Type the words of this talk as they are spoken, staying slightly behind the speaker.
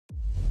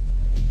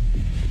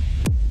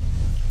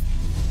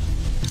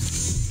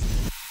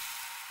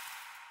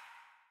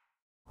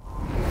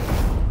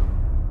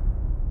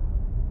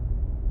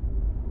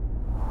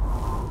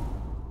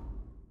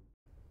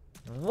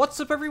What's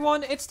up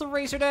everyone, it's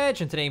TheRazoredEdge,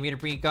 and today I'm here to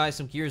bring you guys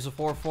some Gears of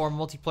War 4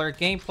 multiplayer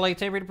gameplay.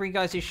 Today we're going to bring you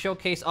guys a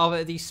showcase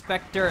of the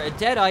Spectre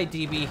Deadeye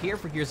DeeBee here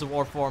for Gears of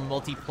War 4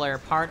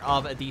 multiplayer, part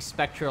of the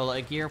Spectral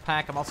Gear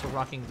Pack. I'm also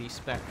rocking the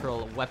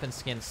Spectral Weapon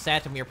skin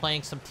set, and we are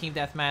playing some Team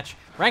Deathmatch,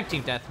 ranked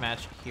Team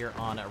Deathmatch here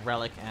on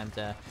Relic, and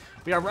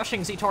we are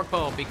rushing the Torque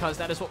Bow because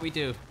that is what we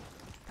do.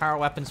 Power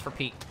weapons for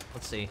Pete.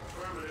 Let's see.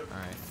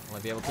 Alright, will I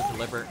be able to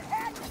deliver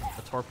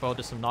a Torque Bow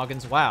to some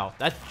noggins? Wow,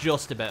 that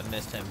just about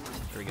missed him.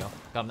 There we go.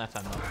 Got him that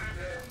time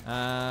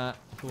though.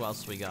 Who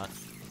else we got?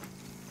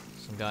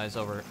 Some guys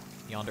over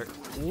yonder.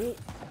 Ooh,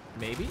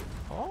 maybe?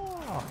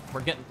 Oh,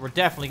 we're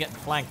definitely getting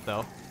flanked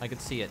though. I can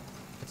see it.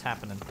 It's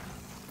happening.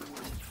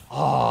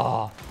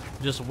 Oh,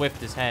 just whipped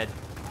his head.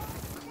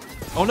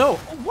 Oh no!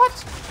 What?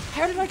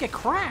 How did I get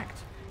cracked?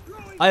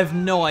 I have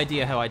no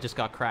idea how I just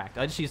got cracked.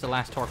 I just used the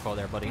last Torque Bow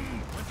there, buddy.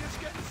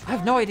 I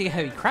have no idea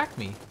how he cracked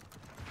me.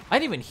 I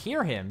didn't even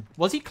hear him.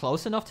 Was he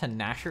close enough to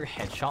Nasher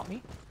headshot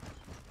me?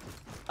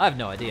 I have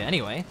no idea.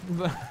 Anyway,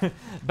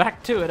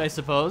 back to it, I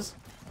suppose.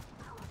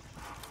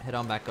 Head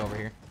on back over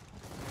here.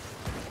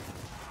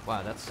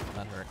 Wow, that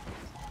hurt.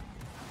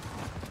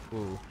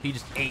 Ooh, he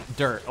just ate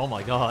dirt. Oh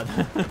my god.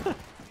 All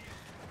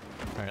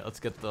right, let's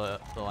get the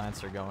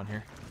Lancer going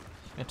here.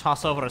 Gonna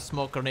toss over a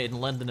smoke grenade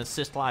and lend an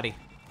assist, laddie.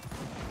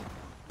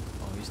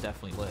 Oh, he's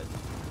definitely lit.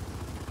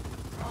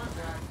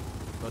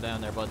 Go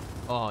down there, bud.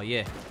 Oh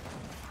yeah.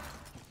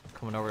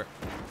 Coming over to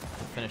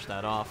finish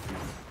that off.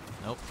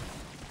 Nope.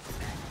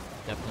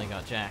 Definitely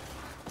got jacked.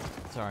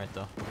 It's alright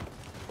though.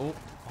 Oh,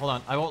 hold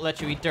on. I won't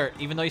let you eat dirt.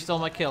 Even though you stole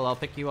my kill, I'll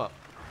pick you up.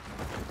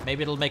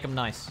 Maybe it'll make him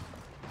nice.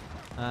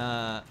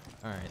 Alright.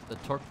 The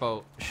Torque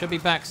Bow should be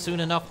back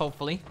soon enough,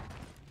 hopefully.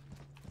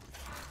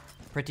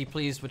 Pretty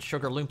pleased with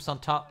Sugar Loops on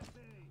top.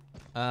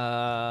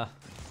 A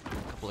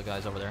couple of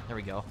guys over there. There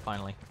we go.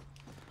 Finally.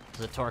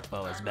 The Torque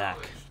Bow is back.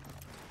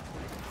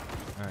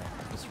 Alright.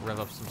 Let's rev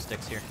up some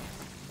sticks here.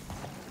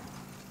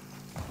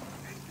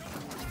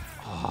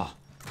 Oh,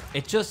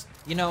 it just,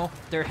 you know,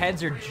 their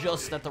heads are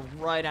just at the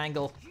right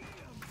angle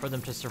for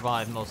them to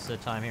survive most of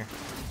the time here.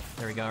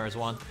 There we go, there's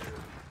one.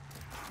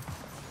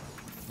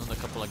 Another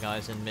couple of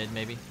guys in mid,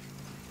 maybe.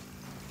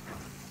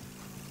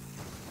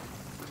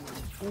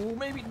 Ooh,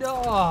 maybe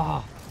no.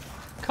 Oh,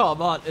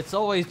 come on, it's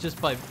always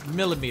just by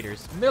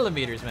millimeters.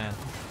 Millimeters, man.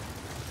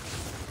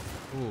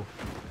 Ooh,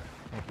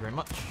 thank you very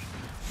much.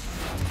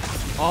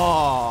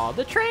 Oh,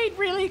 the trade,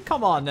 really?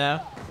 Come on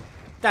now.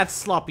 That's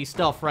sloppy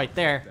stuff right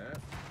there.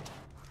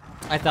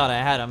 I thought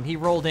I had him. He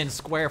rolled in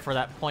square for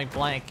that point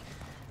blank.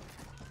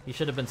 He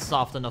should have been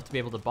soft enough to be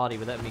able to body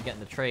without me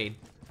getting the trade.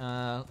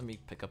 Let me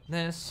pick up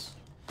this.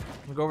 I'm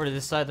gonna go over to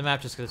this side of the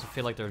map just because I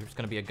feel like there's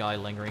gonna be a guy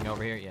lingering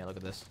over here. Yeah, look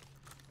at this.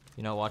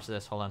 You know, watch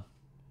this. Hold on.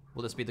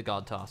 Will this be the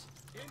God Toss?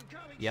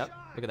 Yep.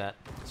 Look at that.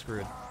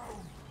 Screwed.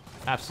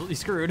 Absolutely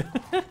screwed.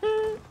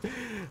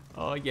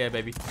 Oh yeah,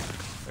 baby.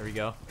 There we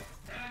go.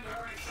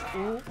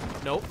 Ooh.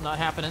 Nope, not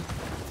happening.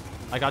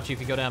 I got you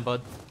if you go down,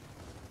 bud.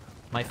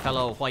 My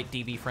fellow white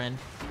DeeBee friend.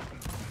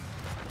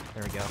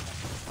 There we go.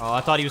 Oh,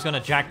 I thought he was gonna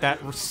jack that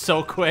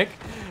so quick.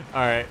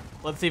 Alright,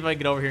 let's see if I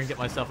can get over here and get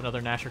myself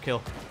another Nasher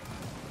kill.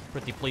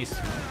 Pretty please.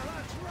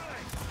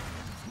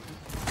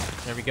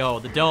 There we go.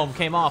 The dome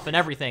came off and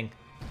everything.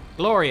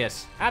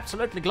 Glorious.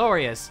 Absolutely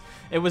glorious.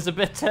 It was a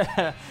bit,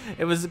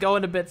 it was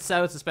going a bit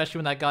south, especially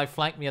when that guy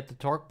flanked me at the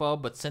Torque Bow,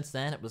 but since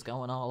then, it was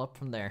going all up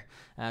from there.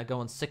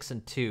 Going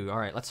 6-2. All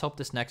right, let's hope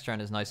this next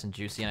round is nice and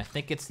juicy, and I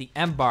think it's the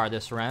M-bar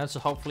this round, so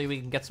hopefully we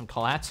can get some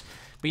collats.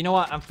 But you know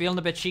what? I'm feeling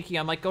a bit cheeky.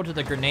 I might go to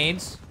the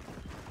grenades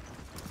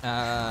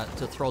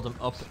to throw them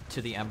up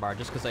to the M-bar,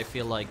 just because I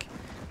feel like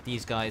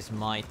these guys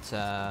might be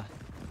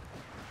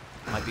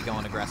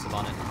going aggressive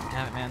on it.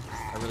 Damn it, man.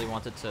 I really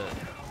wanted to...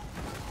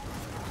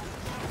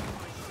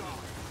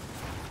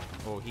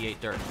 Oh, he ate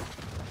dirt.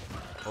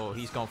 Oh,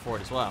 he's going for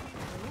it as well.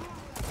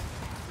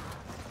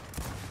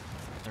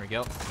 There we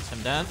go. That's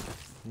him down.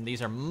 And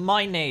these are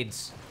my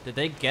nades. Did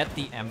they get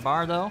the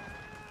M-bar, though?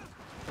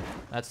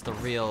 That's the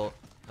real...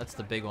 That's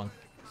the big one.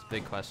 It's a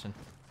big question.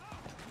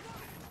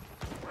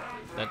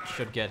 That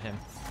should get him.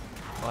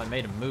 Well, I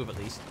made him move, at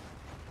least.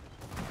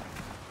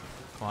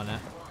 Come on,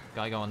 now.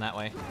 Guy going that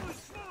way.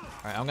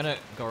 Alright, I'm gonna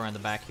go around the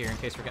back here in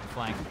case we're getting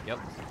flanked. Yep.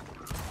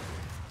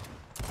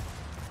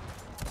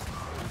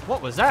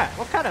 What was that?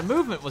 What kind of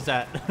movement was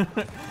that?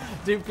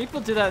 Dude,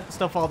 people do that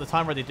stuff all the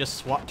time where they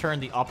just turn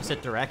the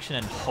opposite direction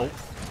and hope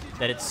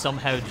that it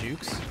somehow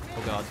jukes.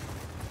 Oh god.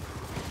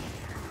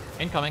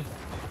 Incoming.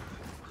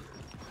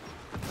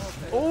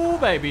 Oh,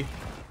 baby.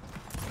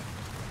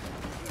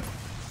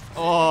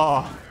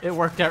 Oh, it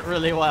worked out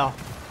really well.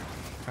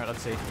 Alright,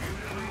 let's see.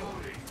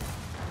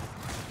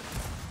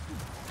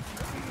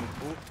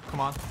 Ooh, come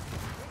on.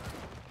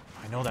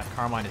 I know that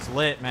Carmine is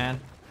lit, man.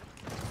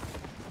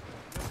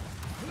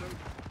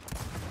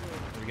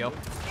 There we go.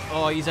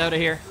 Oh, he's out of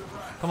here.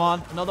 Come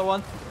on, another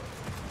one.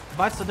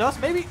 Bites the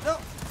dust, maybe? No.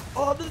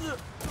 Oh,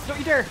 don't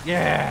you dare.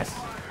 Yes.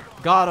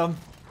 Got him.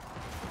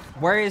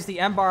 Where is the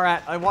M-bar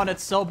at? I want it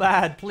so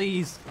bad,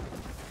 please.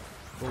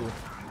 Ooh.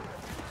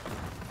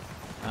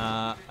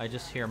 I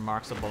just hear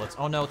marks of bullets.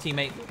 Oh no,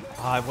 teammate.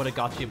 Oh, I would have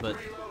got you, but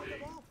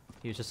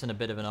he was just in a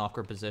bit of an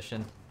awkward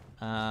position.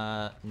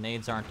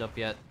 Nades aren't up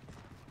yet.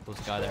 There's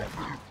a guy there.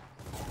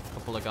 A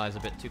couple of guys a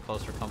bit too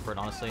close for comfort,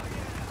 honestly.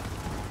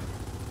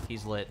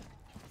 He's lit.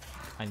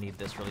 I need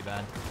this really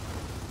bad.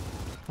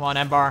 Come on,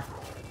 Embar.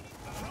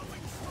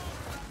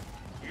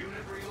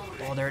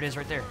 Oh, there it is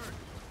right there.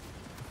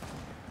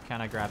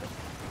 Can I grab it?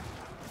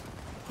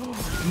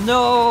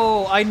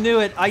 No! I knew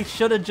it! I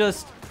should have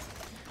just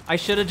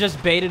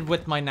baited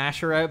with my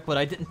Nasher out, but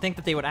I didn't think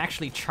that they would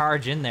actually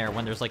charge in there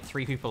when there's like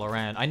 3 people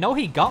around. I know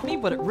he got me,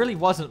 but it really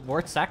wasn't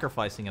worth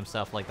sacrificing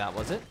himself like that,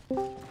 was it?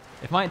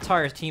 If my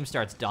entire team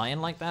starts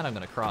dying like that, I'm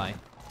gonna cry.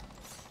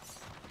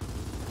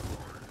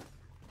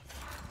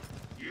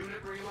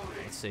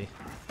 Let's see.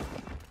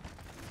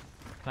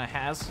 Can I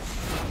has?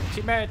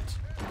 Teammate!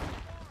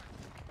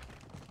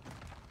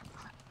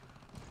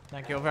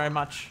 Thank you very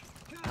much.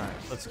 Alright,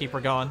 let's keep her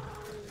going.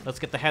 Let's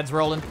get the heads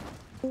rolling.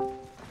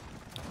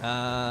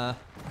 Anyone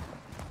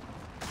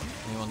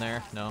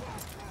there? No.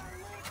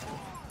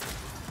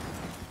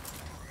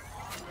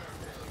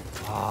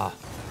 Ah.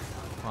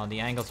 Come on, the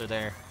angles are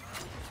there.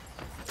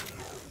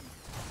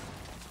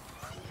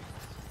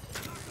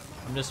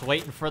 I'm just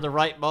waiting for the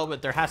right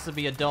moment. There has to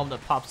be a dome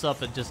that pops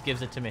up and just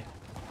gives it to me.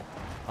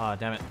 Ah,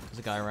 damn it. There's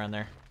a guy around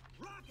there.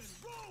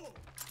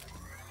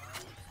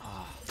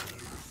 Ah.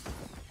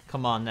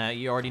 Come on now.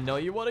 You already know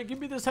you want to give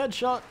me this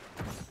headshot.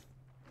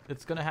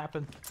 It's gonna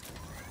happen.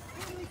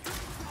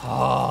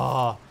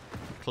 Oh,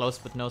 close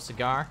but no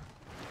cigar.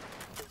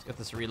 Let's get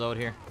this reload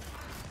here.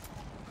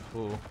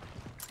 Ooh.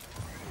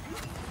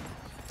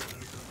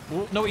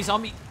 Ooh, no, he's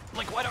on me.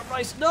 Like, why don't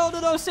Rice? No,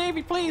 no, no, save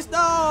me, please.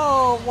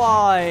 No,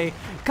 why?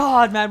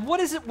 God, man, what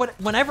is it?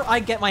 Whenever I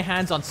get my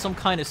hands on some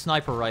kind of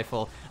sniper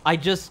rifle, I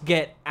just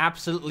get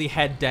absolutely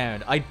head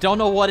down. I don't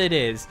know what it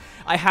is.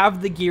 I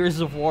have the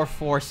Gears of War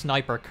 4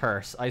 sniper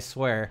curse, I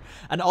swear.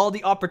 And all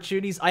the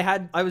opportunities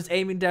I was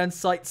aiming down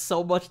sights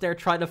so much there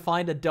trying to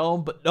find a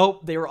dome, but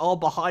nope, they were all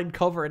behind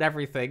cover and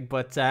everything.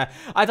 But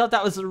I thought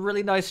that was a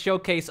really nice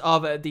showcase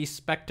of the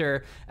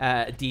Spectre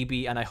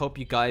DeeBee, and I hope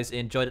you guys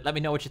enjoyed it. Let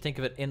me know what you think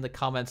of it in the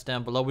comments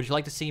down below. Would you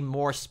like to see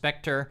more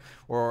Spectre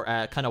or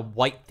kind of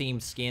white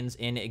themed skins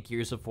in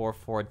Gears of War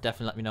 4?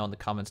 Definitely let me know in the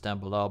comments down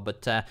below.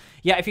 But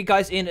yeah, if you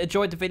guys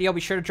enjoyed the video,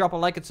 be sure to drop a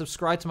like and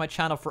subscribe to my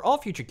channel for all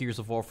future Gears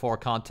of War 4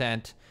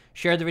 content.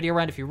 Share the video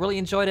around if you really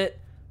enjoyed it.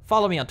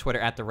 Follow me on Twitter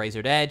at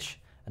TheRazoredEdge,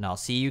 and I'll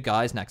see you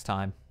guys next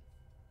time.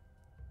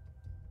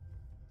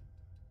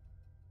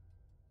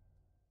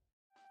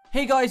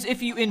 Hey guys,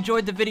 if you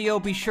enjoyed the video,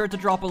 be sure to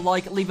drop a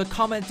like, leave a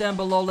comment down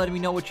below letting me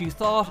know what you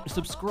thought,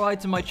 subscribe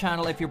to my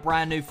channel if you're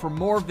brand new for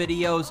more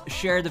videos,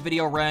 share the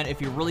video around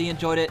if you really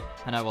enjoyed it,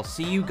 and I will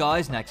see you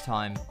guys next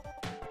time.